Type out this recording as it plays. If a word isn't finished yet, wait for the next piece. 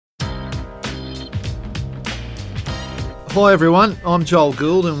Hi everyone, I'm Joel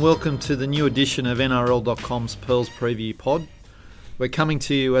Gould and welcome to the new edition of NRL.com's Pearls Preview Pod. We're coming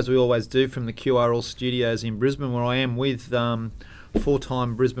to you, as we always do, from the QRL studios in Brisbane, where I am with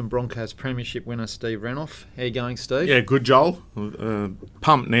four-time Brisbane Broncos premiership winner Steve Renouf. How you going, Steve? Yeah, good, Joel.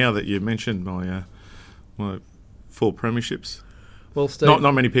 Pumped now that you mentioned my four premierships. Well, Steve,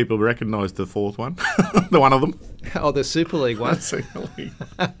 not many people recognise the fourth one, the one of them. Oh, the Super League one. Super League.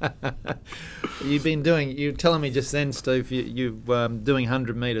 You're telling me just then, Steve, you're doing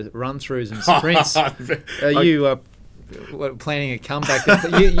 100-metre run-throughs and sprints. Are you planning a comeback?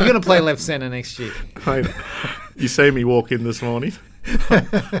 You're going to play left centre next year. You see me walk in this morning.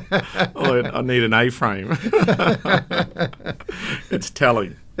 I need an A-frame. It's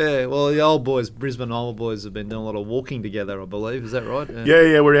telling. Yeah, well, the old boys, Brisbane old boys, have been doing a lot of walking together, I believe. Is that right?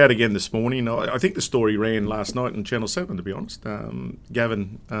 Yeah, we're out again this morning. I think the story ran last night on Channel 7, to be honest.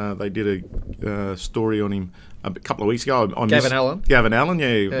 Gavin, they did a story on him a couple of weeks ago. Gavin Allen? Gavin Allen,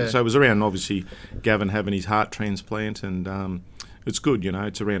 yeah. So it was around, obviously, Gavin having his heart transplant, and it's good,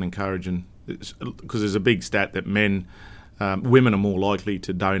 it's around encouraging, because there's a big stat that women are more likely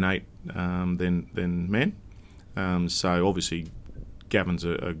to donate than men. So obviously Gavin's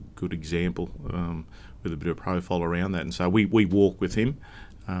a good example with a bit of profile around that, and so we walk with him.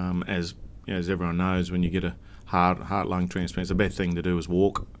 As everyone knows, when you get a heart lung transplant, the best thing to do is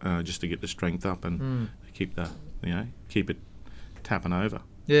walk, just to get the strength up and keep it tapping over.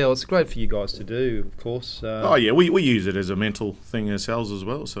 Yeah, well, it's great for you guys to do, of course. We use it as a mental thing ourselves as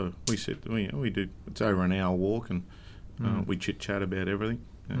well. So we do. It's over an hour walk, and we chit chat about everything.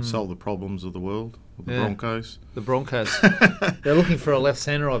 Solve the problems of the world. The Broncos. The Broncos. They're looking for a left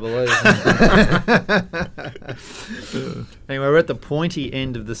centre, I believe. Anyway, we're at the pointy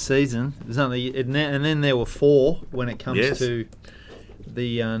end of the season. And then there were four when it comes to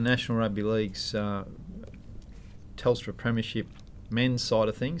the National Rugby League's Telstra Premiership men's side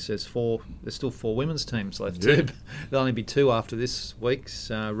of things. There's still four women's teams left. There'll only be two after this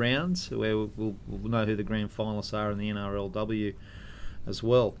week's rounds, where we'll know who the grand finalists are in the NRLW as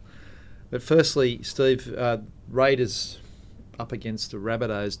well. But firstly, Steve, Raiders up against the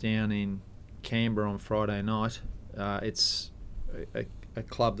Rabbitohs down in Canberra on Friday night. It's a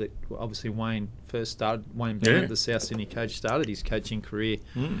club that obviously Wayne Bennett, the South Sydney coach, started his coaching career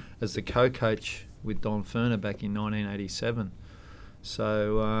as the co-coach with Don Furner back in 1987.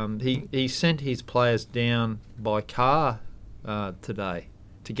 So he sent his players down by car today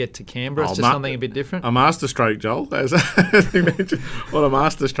to get to Canberra. It's just something a bit different. A masterstroke, Joel, as you mentioned. What a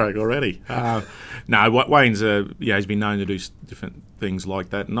masterstroke already. Wayne's he's been known to do different things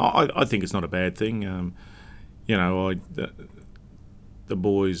like that, and I think it's not a bad thing. The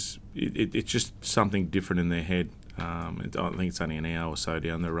boys, it's just something different in their head. I think it's only an hour or so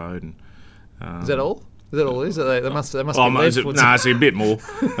down the road, and is that all? Is that all it is? They must be it's a bit more.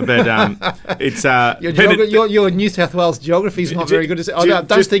 But it's your New South Wales geography is not very good. I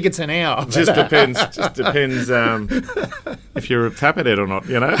don't think it's an hour. Just depends if you're a tapperhead or not.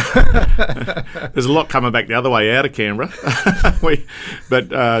 There's a lot coming back the other way out of Canberra.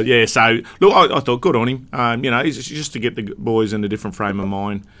 So look, I thought good on him. It's just to get the boys in a different frame of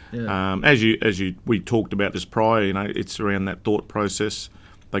mind. Yeah. We talked about this prior. It's around that thought process.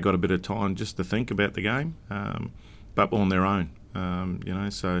 They got a bit of time just to think about the game, but on their own.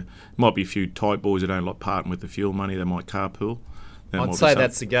 So it might be a few tight boys that don't like parting with the fuel money. They might carpool. I'd say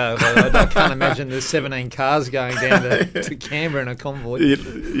that's the go. I can't imagine there's 17 cars going down to Canberra in a convoy.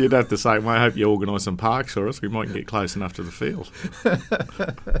 You'd have to say, I hope you organise some parks for us. We might get close enough to the field.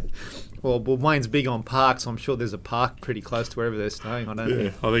 Well, Wayne's big on parks. I'm sure there's a park pretty close to wherever they're staying. I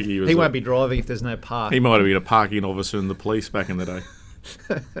think he was. He won't be driving if there's no park. He might have been a parking officer in the police back in the day.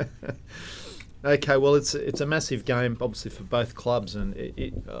 Okay, well, it's a massive game, obviously, for both clubs, and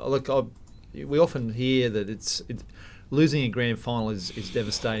we often hear that losing a grand final is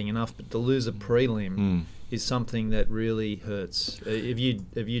devastating enough, but to lose a prelim is something that really hurts. Have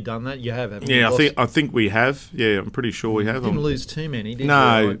you done that? You have, haven't you? Yeah, I think we have. Yeah, I'm pretty sure we have. You didn't lose too many, did you?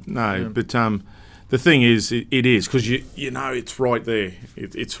 No. But the thing is, it is because it's right there.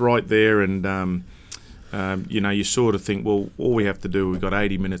 It's right there, and. You sort of think, well, all we have to do, we've got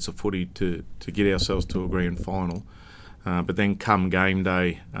 80 minutes of footy to get ourselves to a grand final. But then come game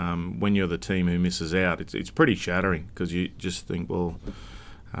day, when you're the team who misses out, it's pretty shattering because you just think, well,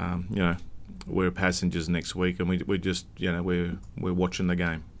 we're passengers next week and we're just, we're watching the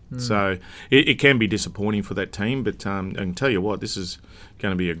game. So it can be disappointing for that team, but I can tell you what, this is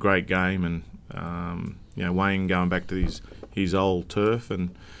going to be a great game, and Wayne going back to his old turf,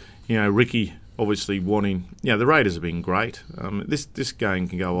 and Ricky obviously wanting. The Raiders have been great. This game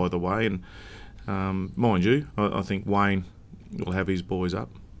can go either way, and Mind you, I think Wayne will have his boys up.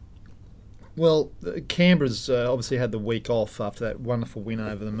 Well, Canberra's obviously had the week off after that wonderful win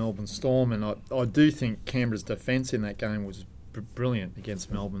over the Melbourne Storm, and I do think Canberra's defence in that game was brilliant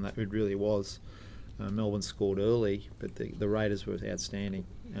against Melbourne. That it really was. Melbourne scored early, but the Raiders were outstanding.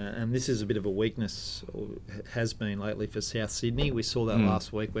 And this is a bit of a weakness, or has been lately, for South Sydney. We saw that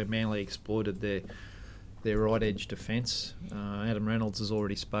last week where Manly exploited their right edge defence. Adam Reynolds has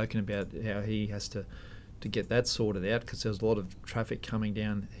already spoken about how he has to get that sorted out because there's a lot of traffic coming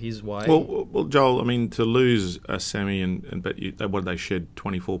down his way. Well, Joel, I mean, to lose Sammy but what did they shed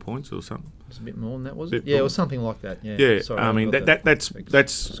 24 points or something? It was a bit more than that, was it? Yeah, it was something like that. Yeah. Sorry, I mean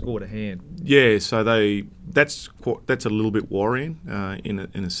that's scored a hand. Yeah, so that's a little bit worrying in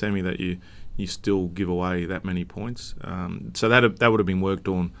a semi that you still give away that many points. So that would have been worked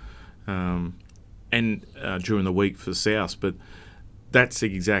on and during the week for South, but that's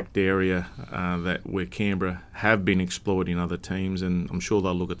the exact area where Canberra have been exploiting other teams, and I'm sure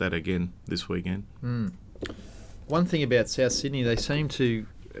they'll look at that again this weekend. One thing about South Sydney, they seem to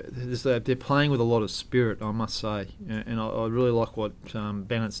they're playing with a lot of spirit, I must say, and I really like what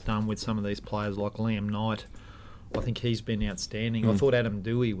Bennett's done with some of these players like Liam Knight. I think he's been outstanding. I thought Adam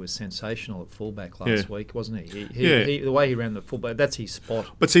Dewey was sensational at fullback last week, wasn't he? The way he ran the fullback, that's his spot.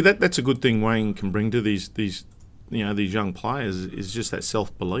 But see, that's a good thing Wayne can bring to these young players is just that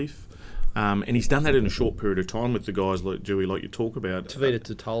self-belief. And he's done that in a short period of time with the guys like Dewey, like you talk about. Tavita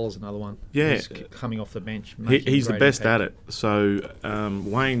Totola's another one. Yeah. He's coming off the bench. He's the best at it. So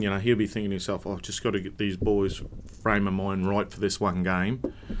Wayne, he'll be thinking to himself, I've just got to get these boys' frame of mind right for this one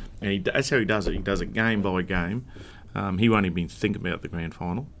game. And that's how he does it. He does it game by game. He won't even think about the grand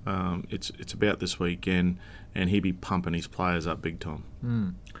final. It's about this weekend, and he'll be pumping his players up big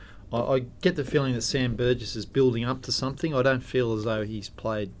time. I get the feeling that Sam Burgess is building up to something. I don't feel as though he's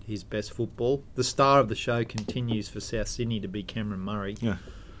played his best football. The star of the show continues for South Sydney to be Cameron Murray. Yeah.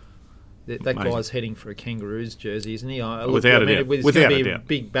 That guy's heading for a Kangaroos jersey, isn't he? Without a doubt. It's going to be a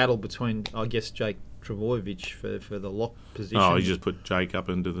big battle between, I guess, Jake Trbojevic for the lock position. Oh, you just put Jake up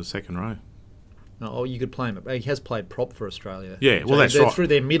into the second row. Oh, you could play him. He has played prop for Australia. Yeah, well, that's right. Through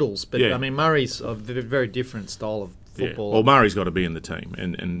their middles. But, I mean, Murray's a very different style of football. Yeah. Well, Murray's got to be in the team.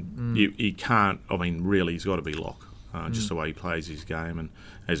 And he can't, I mean, really, he's got to be lock. Just the way he plays his game. And,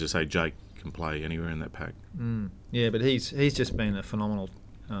 as I say, Jake can play anywhere in that pack. Yeah, but he's just been a phenomenal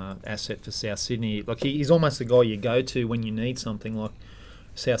asset for South Sydney. Like, he's almost the guy you go to when you need something. Like,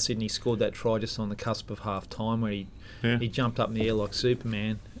 South Sydney scored that try just on the cusp of half-time where he jumped up in the air like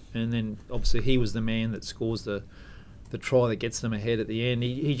Superman. And then, obviously, he was the man that scores the try that gets them ahead at the end.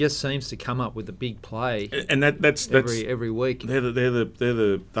 He just seems to come up with a big play, and that's every week. They're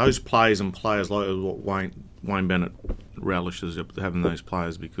those players and players like what Wayne Bennett relishes having those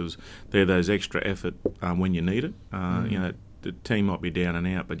players because they're those extra effort when you need it. The team might be down and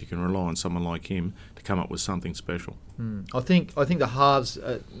out, but you can rely on someone like him to come up with something special. I think the halves.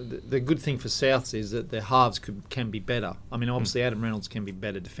 The good thing for Souths is that their halves can be better. I mean, obviously Adam Reynolds can be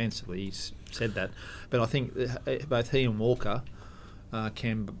better defensively. He's said that, but I think both he and Walker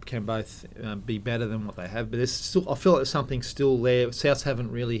can both be better than what they have. But there's still, I feel like there's something still there. Souths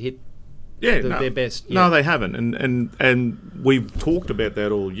haven't really hit their best yet. No, they haven't, and we've talked about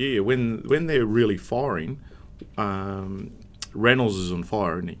that all year. When they're really firing. Reynolds is on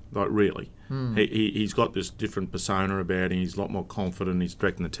fire, isn't he? Like, really. He's got this different persona about him. He's a lot more confident. He's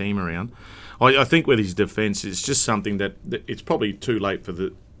directing the team around. I think with his defence, it's just something that it's probably too late for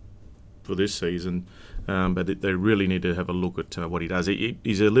this season, but they really need to have a look at what he does.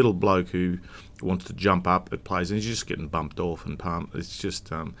 He's a little bloke who wants to jump up at plays, and he's just getting bumped off and pumped. It's just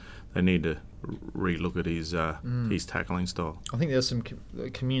they need to re-look at his tackling style. I think there's some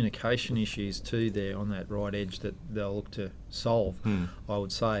communication issues too there on that right edge that they'll look to solve. I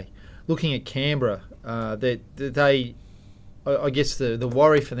would say, looking at Canberra, they I guess the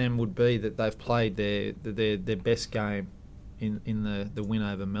worry for them would be that they've played their best game in the win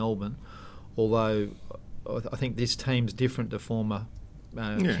over Melbourne. Although I think this team's different to former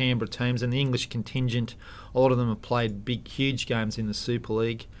Canberra teams, and the English contingent, a lot of them have played huge games in the Super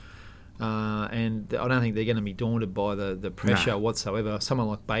League. And I don't think they're going to be daunted by the pressure whatsoever. Someone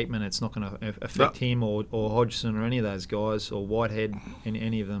like Bateman, it's not going to affect him or Hodgson or any of those guys, or Whitehead,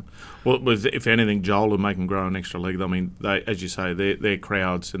 any of them. Well, if anything, Joel would make them grow an extra leg. I mean, they, as you say, they're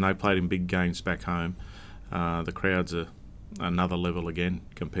crowds, and they played in big games back home. The crowds are another level again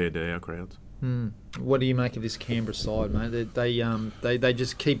compared to our crowds. What do you make of this Canberra side, mate? They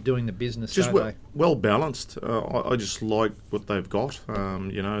just keep doing the business, just don't they? Well balanced. I just like what they've got.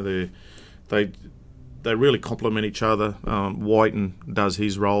 they really complement each other. Whiten does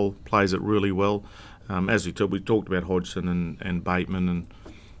his role, plays it really well. As we talked about Hodgson and Bateman,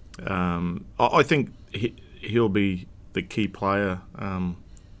 and I think he'll be the key player,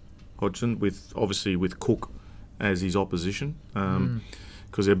 Hodgson, with Cook as his opposition,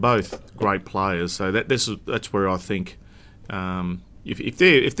 because they're both great players. So that's where I think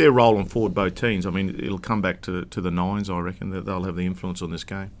if they're rolling forward both teams, I mean, it'll come back to the nines. I reckon that they'll have the influence on this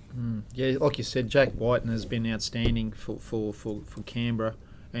game. Yeah, like you said, Jack Whiten has been outstanding for Canberra,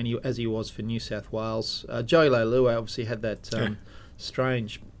 and as he was for New South Wales. Joey Leilua obviously had that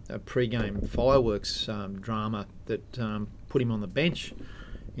strange pre-game fireworks drama that put him on the bench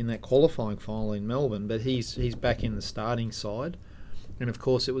in that qualifying final in Melbourne, but he's back in the starting side. And of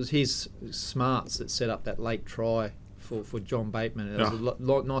course it was his smarts that set up that late try for John Bateman. It was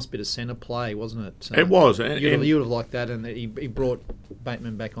a nice bit of centre play, wasn't it? It was. You would have liked that, and he brought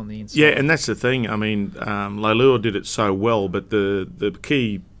Bateman back on the inside. Yeah, and that's the thing. I mean, Leilua did it so well, but the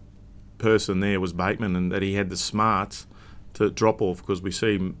key person there was Bateman, and that he had the smarts to drop off, because we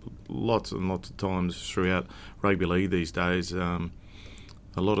see lots and lots of times throughout rugby league these days, a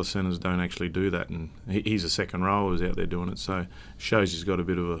lot of centres don't actually do that, and he's a second rower who's out there doing it, so shows he's got a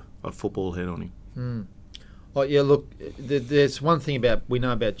bit of a football head on him. Oh yeah, look, there's one thing we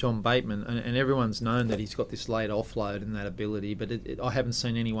know about John Bateman, and everyone's known that he's got this late offload and that ability, but I haven't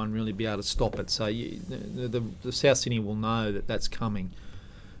seen anyone really be able to stop it. So the South Sydney will know that that's coming,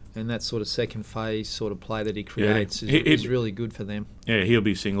 and that sort of second phase sort of play that he creates is really good for them. Yeah, he'll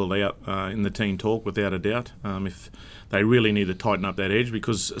be singled out in the team talk without a doubt. If they really need to tighten up that edge,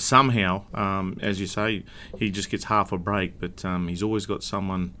 because somehow, as you say, he just gets half a break, but he's always got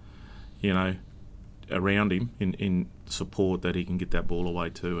someone, around him in support that he can get that ball away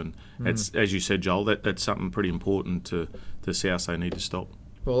to, and that's, as you said, Joel, that's something pretty important to South they need to stop.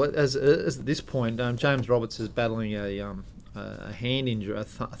 Well, as at this point, James Roberts is battling a hand injury, a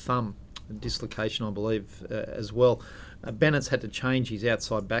thumb dislocation, I believe, as well. Bennett's had to change his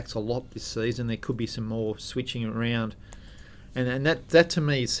outside backs a lot this season. There could be some more switching around, and that to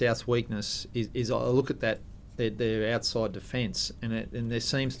me is South's weakness. Is I look at that. Their outside defence, and there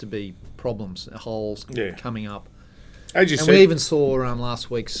seems to be problems, holes coming up. As you said, we even saw last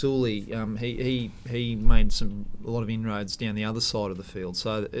week Sully. He made a lot of inroads down the other side of the field.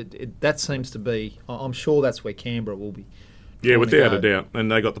 So that seems to be. I'm sure that's where Canberra will be. Yeah, without a doubt,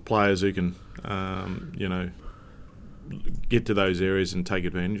 and they got the players who can, get to those areas and take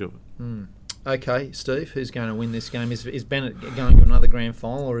advantage of it. Okay, Steve, who's going to win this game? Is Bennett going to another grand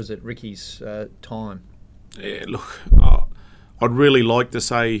final, or is it Ricky's time? Yeah, look, I'd really like to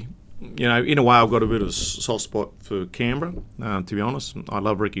say, in a way I've got a bit of a soft spot for Canberra, to be honest. I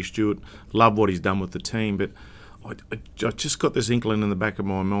love Ricky Stewart, love what he's done with the team, but I just got this inkling in the back of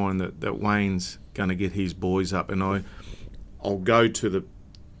my mind that Wayne's going to get his boys up, and I'll go to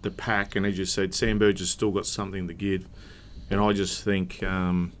the pack, and as you said, Sam Burgess still got something to give, and I just think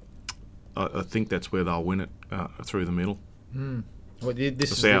I think that's where they'll win it through the middle. Well,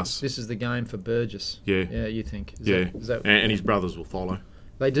 this is the game for Burgess. Yeah, you think? Is that and his brothers will follow.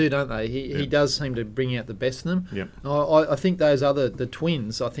 They do, don't they? He does seem to bring out the best in them. Yep. I think the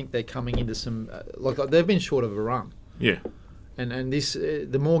twins, I think they're coming into some they've been short of a run. Yeah. And this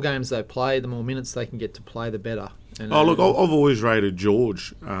the more games they play, the more minutes they can get to play, the better. And, look, I've always rated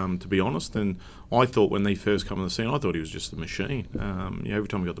George, to be honest, and I thought when they first come on the scene, I thought he was just a machine. Every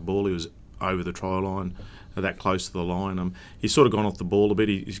time he got the ball, he was over the try line, that close to the line. He's sort of gone off the ball a bit.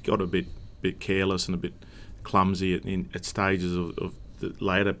 He's got a bit careless and a bit clumsy at stages of the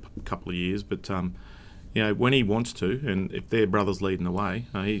later couple of years. But when he wants to, and if their brother's leading the way,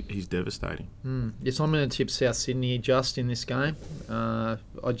 he's devastating. Yes, I'm going to tip South Sydney just in this game. I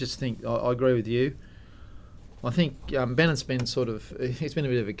just think I agree with you. I think Bennett's been he's been a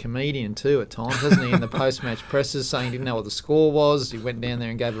bit of a comedian too at times, hasn't he, in the post-match presses, saying he didn't know what the score was. He went down there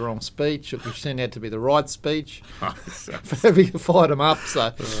and gave the wrong speech, which turned out to be the right speech. He fired him up,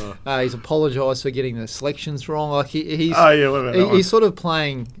 so he's apologised for getting the selections wrong. He's sort of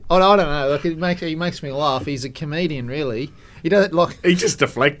playing, I don't know, he makes me laugh. He's a comedian, really. He doesn't he's just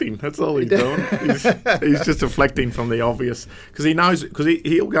deflecting. That's all he's doing. He's just deflecting from the obvious, because he knows, because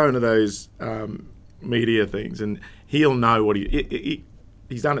he'll go into those media things, and he'll know what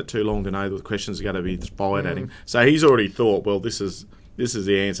he's done it too long to know the questions are going to be fired at him. So he's already thought, well, this is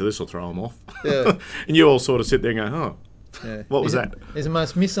the answer. This will throw him off. Yeah. And you all sort of sit there and go, what was that? He's the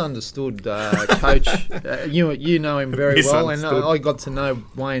most misunderstood coach. You know him very well, and I got to know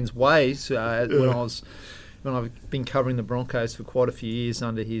Wayne's ways when I've been covering the Broncos for quite a few years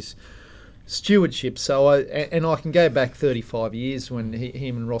under his stewardship. So I can go back 35 years when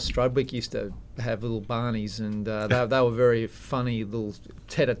him and Ross Strudwick used to have little Barneys, and they were very funny little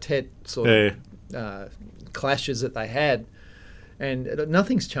tete-a-tete sort of clashes that they had. And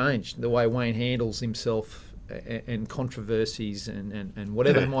nothing's changed the way Wayne handles himself and controversies and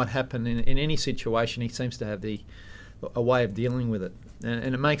whatever might happen in any situation. He seems to have a way of dealing with it,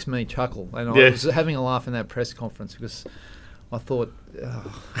 and it makes me chuckle. And I was having a laugh in that press conference because I thought, he's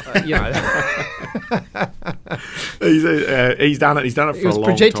done it. He's done it for a long time. He was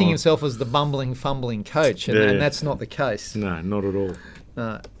projecting himself as the bumbling, fumbling coach, and that's not the case. No, not at all.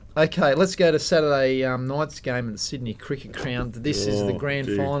 Okay, let's go to Saturday night's game at the Sydney Cricket Ground. This is the grand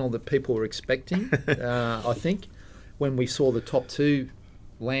final that people were expecting, I think, when we saw the top two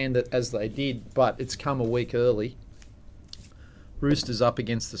land it as they did, but it's come a week early. Roosters up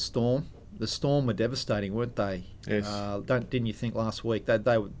against the Storm. The Storm were devastating, weren't they? Yes. Didn't you think last week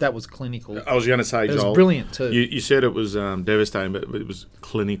that was clinical? I was going to say, Joel, it was brilliant too. You said it was devastating, but it was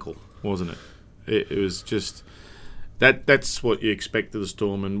clinical, wasn't it? It was just... That's what you expect of the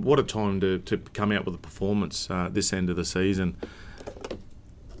Storm, and what a time to come out with a performance this end of the season.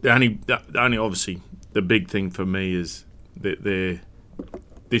 The only obviously the big thing for me is that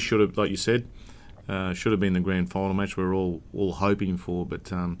this should have, like you said, should have been the grand final match we're all hoping for.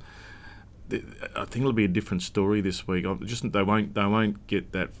 But I think it'll be a different story this week. They won't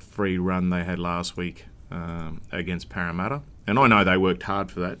get that free run they had last week against Parramatta, and I know they worked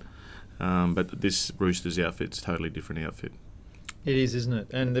hard for that. But this Roosters outfit's a totally different outfit. It is,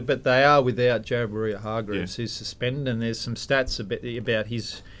 isn't it? But they are without Jared Waerea-Hargreaves, who's suspended, and there's some stats about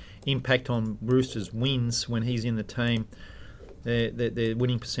his impact on Roosters' wins when he's in the team. Their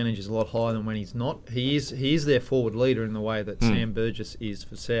winning percentage is a lot higher than when he's not. He is their forward leader in the way that Sam Burgess is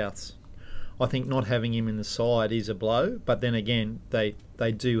for Souths. I think not having him in the side is a blow, but then again, they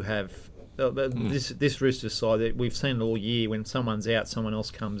do have... This Roosters side, that we've seen it all year, when someone's out, someone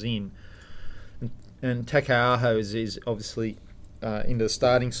else comes in. And Takaaho is obviously into the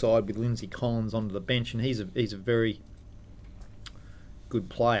starting side with Lindsay Collins onto the bench, and he's a very good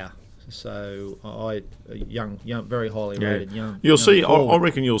player. So young, very highly rated young. You'll see. I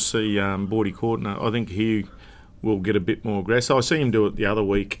reckon you'll see Bordy Courtner. I think he will get a bit more aggressive. I see him do it the other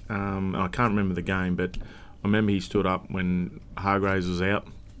week. I can't remember the game, but I remember he stood up when Hargreaves was out.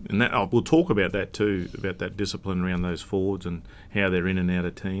 And we'll talk about that too, about that discipline around those forwards and how they're in and out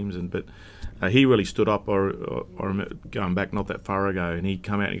of teams. But he really stood up. I remember going back not that far ago, and he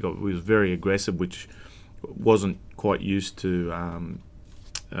come out and he was very aggressive, which wasn't quite used to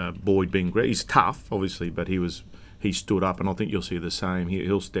Boyd being great. He's tough, obviously, but he stood up, and I think you'll see the same.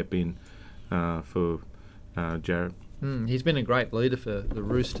 He'll step in for Jared. He's been a great leader for the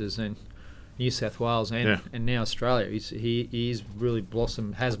Roosters and New South Wales and now Australia. He's really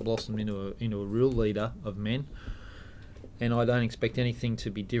has blossomed into a real leader of men, and I don't expect anything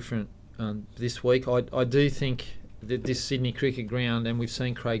to be different this week. I do think that this Sydney Cricket Ground, and we've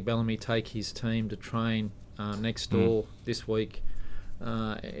seen Craig Bellamy take his team to train next door this week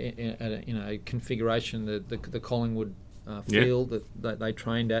at a configuration, the Collingwood field that they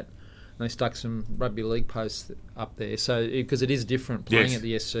trained at. They stuck some rugby league posts up there, so because it is different playing at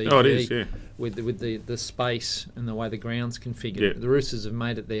the SC. Oh, it is, with the space and the way the ground's configured. Yeah. The Roosters have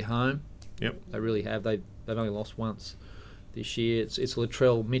made it their home. Yep, they really have. They've only lost once this year. It's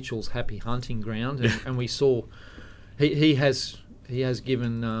Latrell Mitchell's happy hunting ground, and we saw he has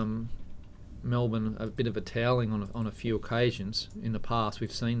given Melbourne a bit of a toweling on a few occasions in the past.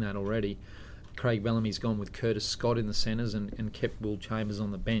 We've seen that already. Craig Bellamy's gone with Curtis Scott in the centres and kept Will Chambers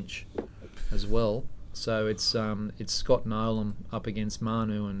on the bench as well. So it's Scott Nolan up against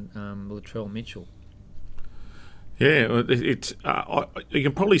Manu and Latrell Mitchell. Yeah, you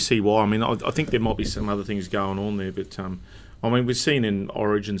can probably see why. I mean, I think there might be some other things going on there, but I mean, we've seen in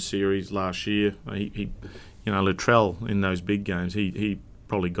Origin series last year, Latrell in those big games, he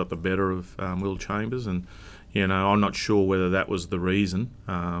probably got the better of Will Chambers, and I'm not sure whether that was the reason.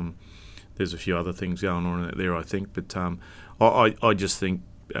 There's a few other things going on there, I think, but I just think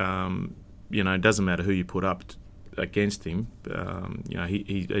it doesn't matter who you put up against him.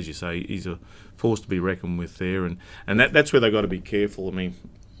 He, as you say, he's a force to be reckoned with there, and that's where they've got to be careful. I mean,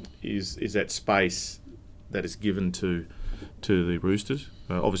 is that space that is given to the Roosters?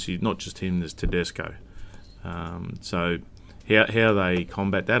 Obviously, not just him. There's Tedesco. So how they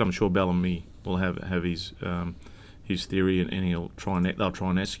combat that, I'm sure Bellamy will have his theory, and they'll try and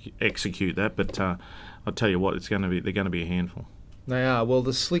execute that. But I'll tell you what, they're going to be a handful. They are. Well,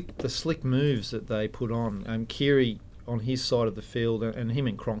 the slick moves that they put on, Kiri on his side of the field, and him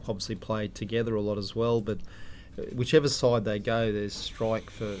and Cronk obviously played together a lot as well. But whichever side they go, there's strike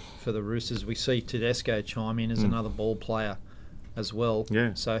for the Roosters. We see Tedesco chime in as another ball player as well.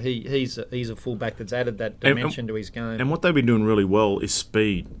 Yeah. So he's a fullback that's added that dimension to his game. And what they've been doing really well is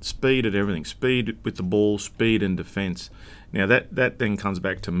speed. Speed at everything. Speed with the ball, speed in defence. Now that then comes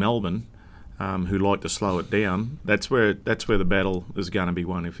back to Melbourne, who like to slow it down. That's where the battle is going to be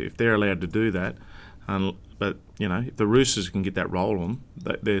won. If they're allowed to do that. But, if the Roosters can get that roll on,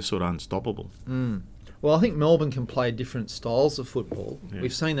 they're sort of unstoppable. Well, I think Melbourne can play different styles of football. Yeah.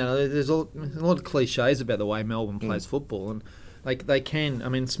 We've seen that. There's a lot of cliches about the way Melbourne plays football, and they can. I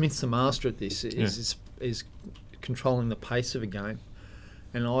mean, Smith's the master at this. Is controlling the pace of a game,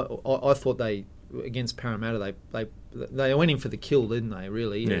 and I thought they against Parramatta they went in for the kill, didn't they?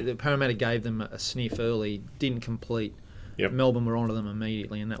 Really, the Parramatta gave them a sniff early, didn't complete. Yep. Melbourne were onto them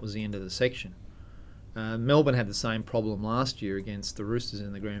immediately, and that was the end of the section. Melbourne had the same problem last year against the Roosters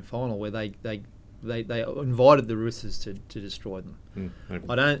in the grand final, where they invited the Roosters to destroy them.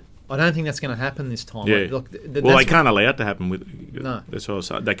 I don't think that's going to happen this time. Yeah. Look, they can't allow it to happen no. That's what I was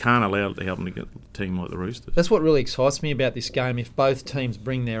saying. They can't allow it to happen to a team like the Roosters. That's what really excites me about this game. If both teams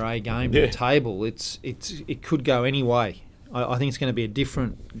bring their A game to the table, it could go any way. I think it's going to be a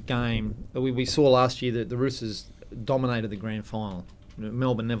different game. We saw last year that the Roosters dominated the grand final.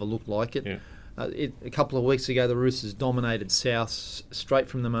 Melbourne never looked like it. Yeah. A couple of weeks ago, the Roosters dominated South straight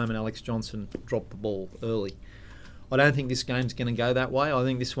from the moment Alex Johnson dropped the ball early. I don't think this game's going to go that way. I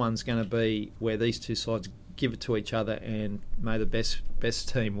think this one's going to be where these two sides give it to each other and may the best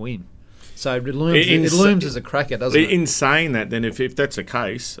team win. So it looms as a cracker, doesn't it? In saying that, then, if that's the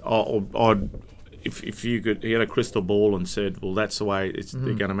case, if you had a crystal ball and said, well, that's the way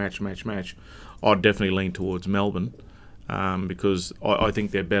they're going to match, I'd definitely lean towards Melbourne. Because I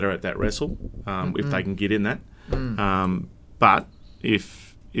think they're better at that wrestle if they can get in that. But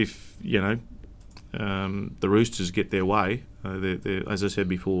if the Roosters get their way, they're, as I said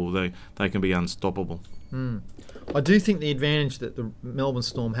before, they can be unstoppable. I do think the advantage that the Melbourne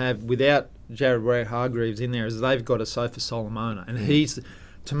Storm have without Jared Waerea-Hargreaves in there is they've got a Sofa Solomona, and he's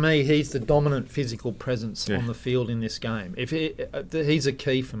the dominant physical presence on the field in this game. He's a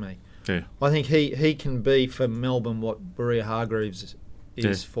key for me. Yeah. I think he can be for Melbourne what Waerea-Hargreaves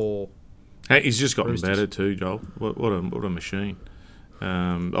is for. Hey, he's just gotten Roosters. better too, Joel. What a machine!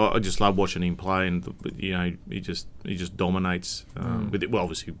 I just love watching him play, and he just dominates.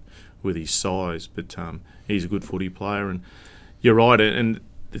 Obviously with his size, but he's a good footy player, and you're right. And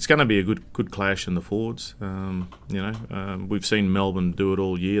it's going to be a good clash in the forwards. We've seen Melbourne do it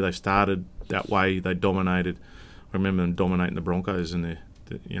all year. They started that way. They dominated. I remember them dominating the Broncos in this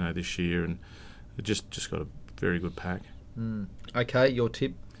year, and it just got a very good pack. Okay, your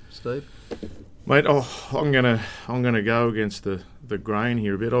tip, Steve? Mate, I'm gonna go against the grain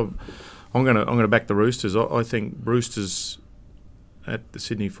here a bit. I'm gonna back the Roosters. I think Roosters at the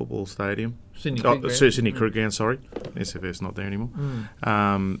Sydney Football Stadium. Sydney Cricket Ground. Sorry, SFS not there anymore.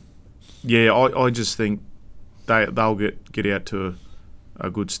 I just think they'll get out to a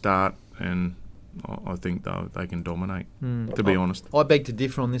good start, and I think they can dominate, to be honest. I beg to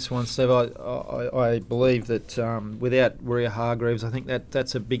differ on this one, Steve. I believe that without Waerea-Hargreaves, I think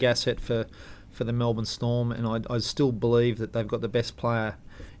that's a big asset for the Melbourne Storm, and I still believe that they've got the best player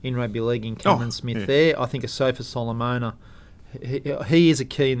in rugby league in Cameron Smith there. I think a Sofa Solomona, he is a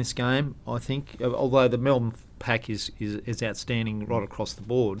key in this game, I think. Although the Melbourne pack is outstanding right across the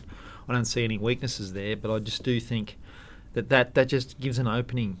board, I don't see any weaknesses there, but I just do think that just gives an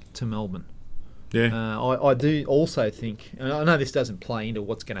opening to Melbourne. Yeah, I do also think, and I know this doesn't play into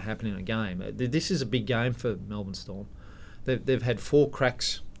what's going to happen in a game. This is a big game for Melbourne Storm. They've had 4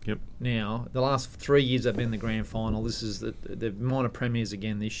 cracks now. The last 3 years they've been in the grand final. This is the minor premiers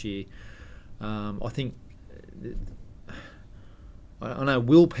again this year. I think, I know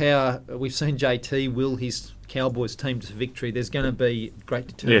willpower. We've seen JT will his Cowboys team to victory. There's going to be great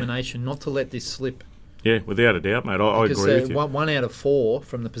determination not to let this slip. Yeah, without a doubt, mate. I agree with you. 1 out of 4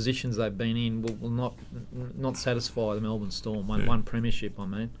 from the positions they've been in will not satisfy the Melbourne Storm. One premiership, I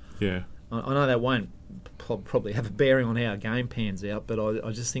mean. Yeah. I know that won't probably have a bearing on how our game pans out, but I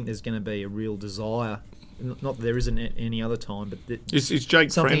just think there's going to be a real desire. Not that there isn't any other time, but is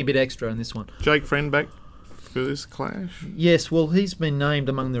Jake something Friend, a bit extra in this one. Jake Friend back for this clash? Yes, well, he's been named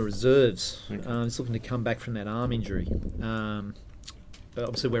among the reserves. Okay. He's looking to come back from that arm injury.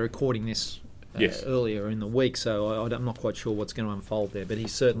 Obviously, we're recording this earlier in the week, so I'm not quite sure what's going to unfold there. But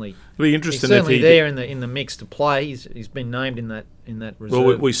he's certainly there in the mix to play. He's been named in that reserve.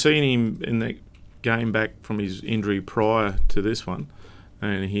 Well, we've seen him in that game back from his injury prior to this one,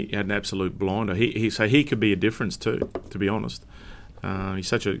 and he had an absolute blinder. So he could be a difference too, to be honest. He's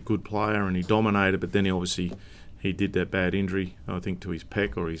such a good player and he dominated, but then he did that bad injury, I think, to his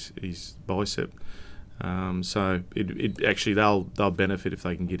pec or his bicep. So it actually they'll benefit if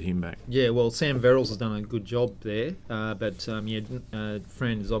they can get him back. Yeah, well, Sam Verrills has done a good job there, but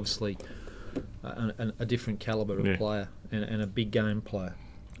Friend is obviously a different calibre of player and a big game player.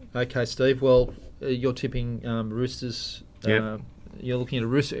 Okay, Steve. Well, you're tipping Roosters. You're looking at a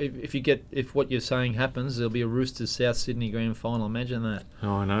Rooster. If what you're saying happens, there'll be a Roosters South Sydney grand final. Imagine that.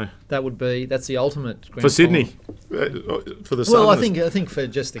 Oh, I know. That's the ultimate grand for Sydney. Final. For the Well, I think for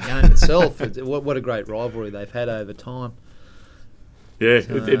just the game itself, what a great rivalry they've had over time. Yeah,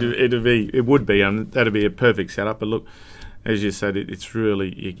 it would be, and that'd be a perfect setup. But look, as you said, it's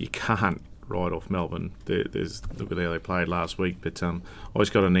really you can't write off Melbourne. Look at how they played last week, but I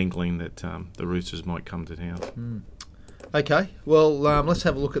just got an inkling that the Roosters might come to town. Okay, well, let's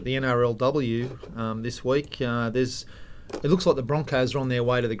have a look at the NRLW this week. It looks like the Broncos are on their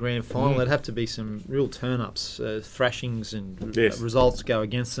way to the grand final. There'd have to be some real turn-ups, thrashings and results go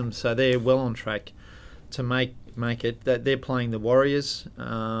against them, so they're well on track to make it. They're playing the Warriors,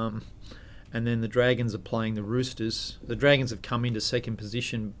 and then the Dragons are playing the Roosters. The Dragons have come into second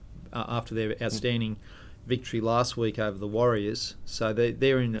position after their outstanding victory last week over the Warriors, so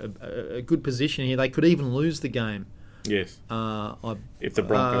they're in a good position here. They could even lose the game. Yes. If the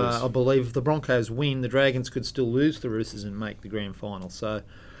Broncos, I believe, if the Broncos win, the Dragons could still lose the Roosters and make the grand final. So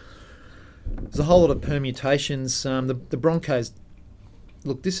there's a whole lot of permutations. The Broncos,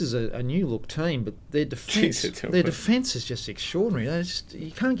 look, this is a new look team, but their defence is just extraordinary.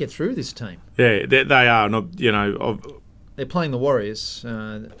 You can't get through this team. Yeah, they are. They're playing the Warriors,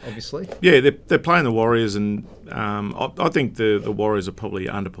 obviously. Yeah, they're playing the Warriors, and I think the Warriors are probably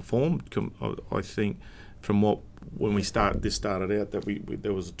underperformed. I think from when this started out, that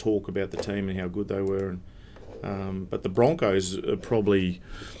there was a talk about the team and how good they were, but the Broncos are probably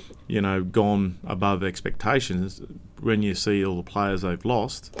gone above expectations when you see all the players they've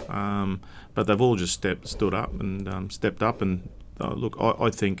lost, but they've all just stood up and stepped up. And look, I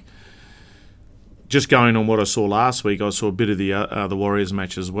think just going on what I saw last week, I saw a bit of the Warriors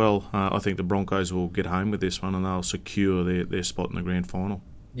match as well. I think the Broncos will get home with this one and they'll secure their spot in the grand final.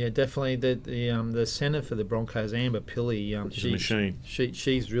 Yeah, definitely. The centre for the Broncos, Amber Pilley, she's a machine.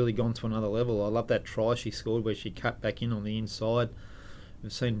 She's really gone to another level. I love that try she scored where she cut back in on the inside.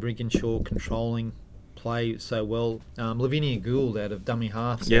 We've seen Brinkenshaw controlling play so well. Lavinia Gould out of dummy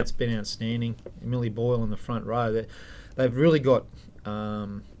half, so it's been outstanding. Millie Boyle in the front row. They've really got...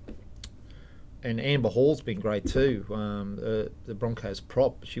 and Amber Hall's been great too. The Broncos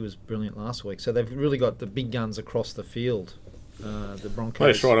prop, she was brilliant last week. So they've really got the big guns across the field. The Broncos.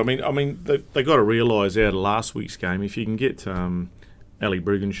 That's right. I mean, they got to realise out of last week's game, if you can get Ali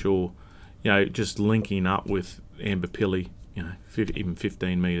Brigginshaw, just linking up with Amber Pilley, even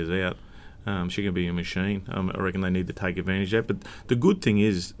 15 metres out, she can be a machine. I reckon they need to take advantage of that. But the good thing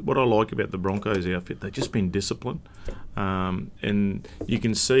is, what I like about the Broncos outfit, they've just been disciplined, and you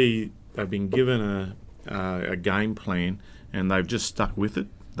can see they've been given a game plan, and they've just stuck with it.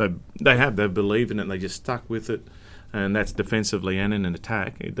 They've believed in it, and they just stuck with it. And that's defensively and in an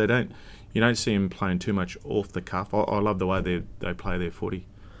attack. You don't see them playing too much off the cuff. I love the way they play their footy.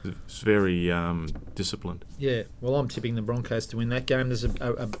 It's very disciplined. Yeah, well, I'm tipping the Broncos to win that game. There's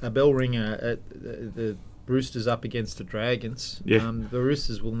a bell ringer at the Roosters up against the Dragons. Yeah. The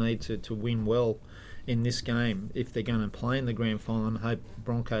Roosters will need to win well in this game if they're going to play in the grand final, and hope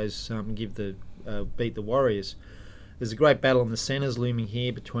Broncos beat the Warriors. There's a great battle in the centres looming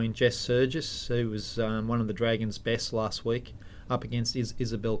here between Jess Surgis, who was one of the Dragons' best last week, up against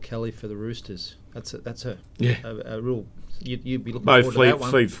Isabel Kelly for the Roosters. That's a real. You'd be looking forward to that one. Both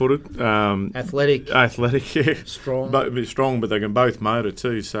fleet-footed, athletic, yeah, strong, but they can both motor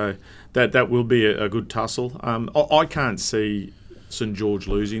too. So that will be a good tussle. I can't see St George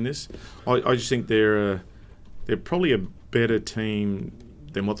losing this. I just think they're probably a better team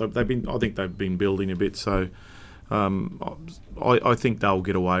than what they've been. I think they've been building a bit. So. I think they'll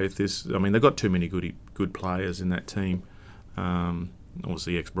get away with this. I mean, they've got too many good players in that team.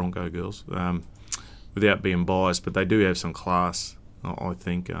 Obviously, ex-Bronco girls, without being biased, but they do have some class, I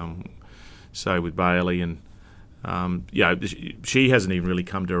think. So with Bailey, and she hasn't even really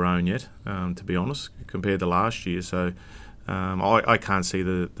come to her own yet, to be honest, compared to last year. So I can't see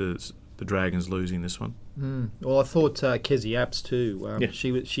the Dragons losing this one. Well, I thought Kezzy Apps too.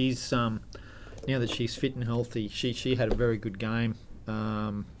 She's now that she's fit and healthy, she had a very good game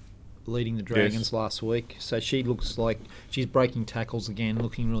leading the Dragons last week. So she looks like she's breaking tackles again,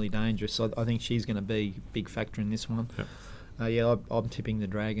 looking really dangerous. So I think she's going to be a big factor in this one. Yep. I'm tipping the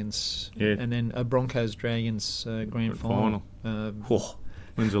Dragons. Yeah. And then a Broncos-Dragons grand final.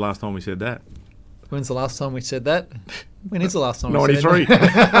 When's the last time we said that? When's the last time we said that? When is the last time 93. we said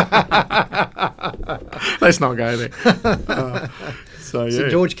that? Let's not go there. So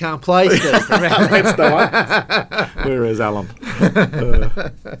George can't play, Steve. That's the one. Where is Alan?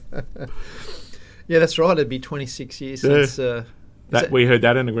 Yeah, that's right. It'd be 26 years since... we heard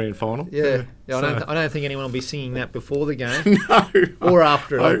that in the grand final. Yeah. I don't think anyone will be singing that before the game. No. Or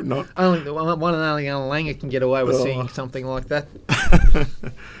after it. I hope not. Only Alan Langer can get away with singing something like that.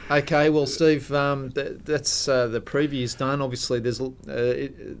 Okay, well, Steve, that's the preview's done. Obviously, there's all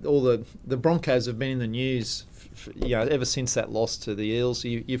the Broncos have been in the news, ever since that loss to the Eels.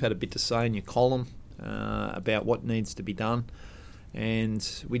 You've had a bit to say in your column about what needs to be done. And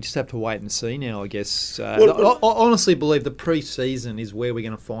we just have to wait and see now, I guess. I honestly believe the pre-season is where we're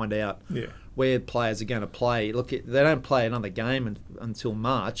going to find out where players are going to play. Look, they don't play another game until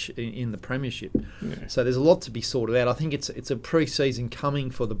March in the premiership. Yeah. So there's a lot to be sorted out. I think it's a pre-season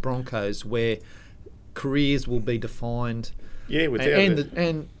coming for the Broncos where careers will be defined. Yeah, without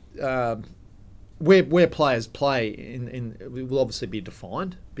and where players play will obviously be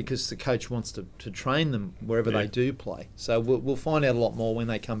defined because the coach wants to train them wherever they do play. So we'll find out a lot more when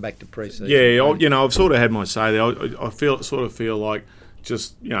they come back to pre-season. Yeah, I've sort of had my say there. I feel like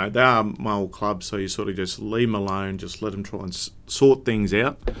just, they are my old club, so you sort of just leave them alone, just let them try and sort things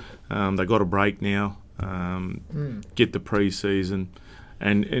out. They've got a break now, get the pre-season,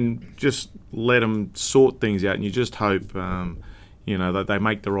 and just let them sort things out, and you just hope, that they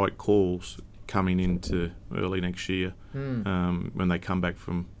make the right calls coming into early next year when they come back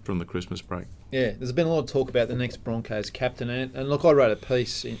from the Christmas break. Yeah, there's been a lot of talk about the next Broncos captain. And look, I wrote a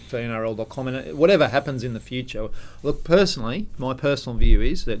piece for NRL.com, and whatever happens in the future, look, personally, my personal view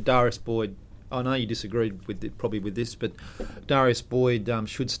is that Darius Boyd, I know you disagreed probably with this, but Darius Boyd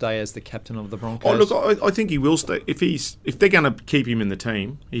should stay as the captain of the Broncos. Oh, look, I think he will stay. If they're going to keep him in the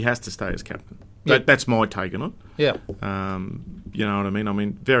team, he has to stay as captain. That's my take on it. Yeah. You know what I mean? I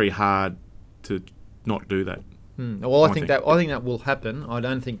mean, very hard to not do that. Well, I think that will happen. I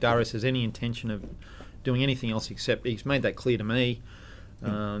don't think Darius has any intention of doing anything else except he's made that clear to me.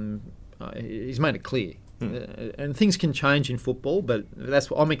 He's made it clear. And things can change in football, but that's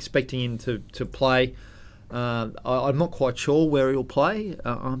what I'm expecting him to play. I'm not quite sure where he'll play.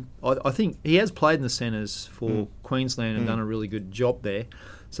 I think he has played in the centres for Queensland and done a really good job there.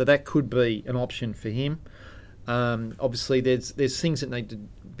 So that could be an option for him. Obviously, there's things that need to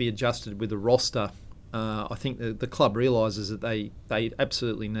be adjusted with the roster. I think the club realises that they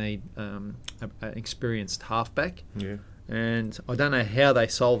absolutely need an experienced halfback. Yeah. And I don't know how they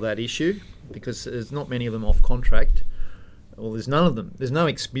solve that issue because there's not many of them off contract. Well, there's none of them. There's no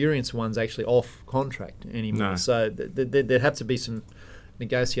experienced ones actually off contract anymore. No. So there'd have to be some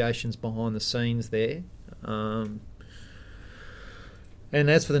negotiations behind the scenes there. And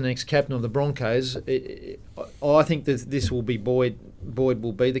as for the next captain of the Broncos, I think this will be Boyd. Boyd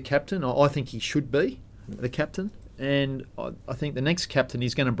will be the captain. I think he should be the captain. And I think the next captain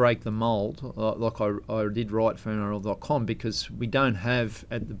is going to break the mould, like I did write for NRL.com, because we don't have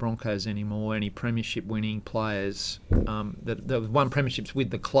at the Broncos anymore any premiership winning players that won premierships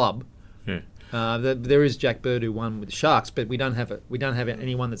with the club. Yeah. There is Jack Bird who won with the Sharks, but we don't have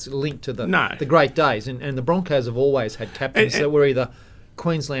anyone that's linked to the great days. And the Broncos have always had captains that were either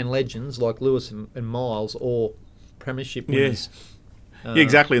Queensland legends like Lewis and Miles or premiership winners. Yeah,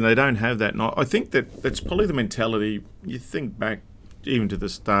 exactly, and they don't have that. And I think that's probably the mentality. You think back even to the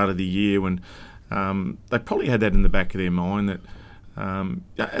start of the year when they probably had that in the back of their mind that,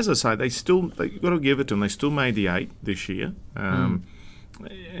 as I say, they got to give it to them. They still made the 8 this year.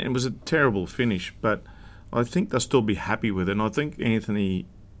 It was a terrible finish, but I think they'll still be happy with it. And I think Anthony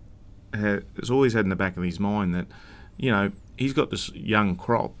has always had in the back of his mind that, he's got this young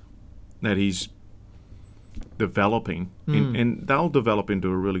crop that he's developing, and they'll develop into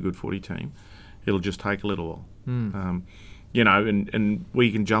a really good footy team. It'll just take a little while, and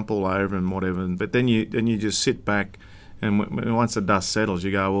we can jump all over and whatever. But then you just sit back, and once the dust settles,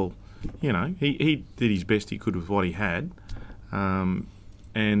 you go, well, he did his best he could with what he had, and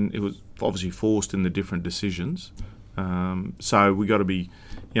it was obviously forced in the different decisions. So we got to be,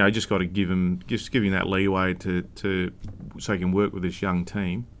 just got to give him that leeway to so he can work with this young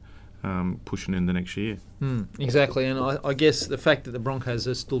team. Pushing in the next year. Exactly, and I guess the fact that the Broncos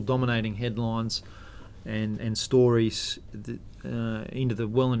are still dominating headlines and stories into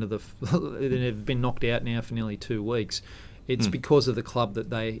the they've been knocked out now for nearly 2 weeks. It's because of the club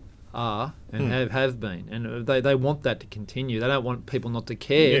that they are and have been, and they want that to continue. They don't want people not to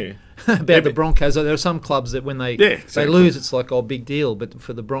care about the Broncos. There are some clubs that when they lose, it's like, oh, big deal. But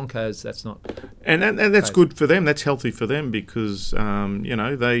for the Broncos, that's not. And that's good for them. That's healthy for them because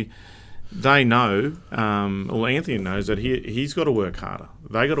they know, well, Anthony knows that he's got to work harder.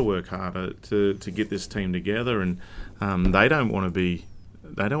 They got to work harder to get this team together, and they don't want to be.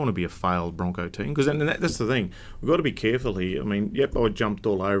 They don't want to be a failed Bronco team because that's the thing. We've got to be careful here. I mean, I jumped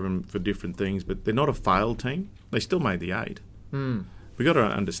all over them for different things, but they're not a failed team. They still made the 8. We've got to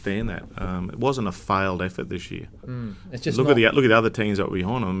understand that. It wasn't a failed effort this year. It's just look at the other teams that were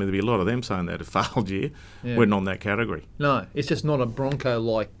behind them. There'd be a lot of them saying that a failed year. We're not in that category. No, it's just not a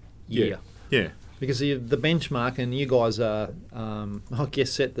Bronco-like year. Yeah. Because the benchmark, and you guys are, I guess,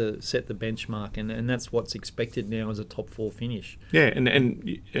 set the benchmark, and that's what's expected now as a top 4 finish. Yeah, and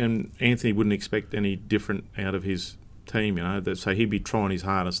Anthony wouldn't expect any different out of his team, so he'd be trying his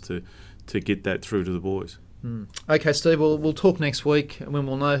hardest to get that through to the boys. Okay, Steve, we'll talk next week when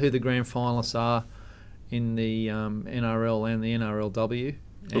we'll know who the grand finalists are in the NRL and the NRLW.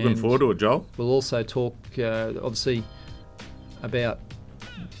 Looking forward to it, Joel. We'll also talk, obviously, about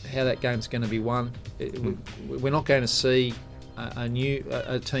how that game's going to be won. We're not going to see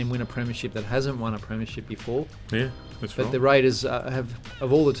a team win a premiership that hasn't won a premiership before. Yeah, that's right. But the Raiders have,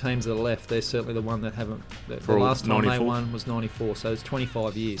 of all the teams that are left, they're certainly the one that haven't. The last time 94. They won was 94, so it's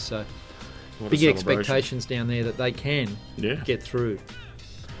 25 years. So big expectations down there that they can get through.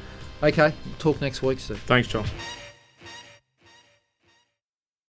 Okay, we'll talk next week, Steve. Thanks, John.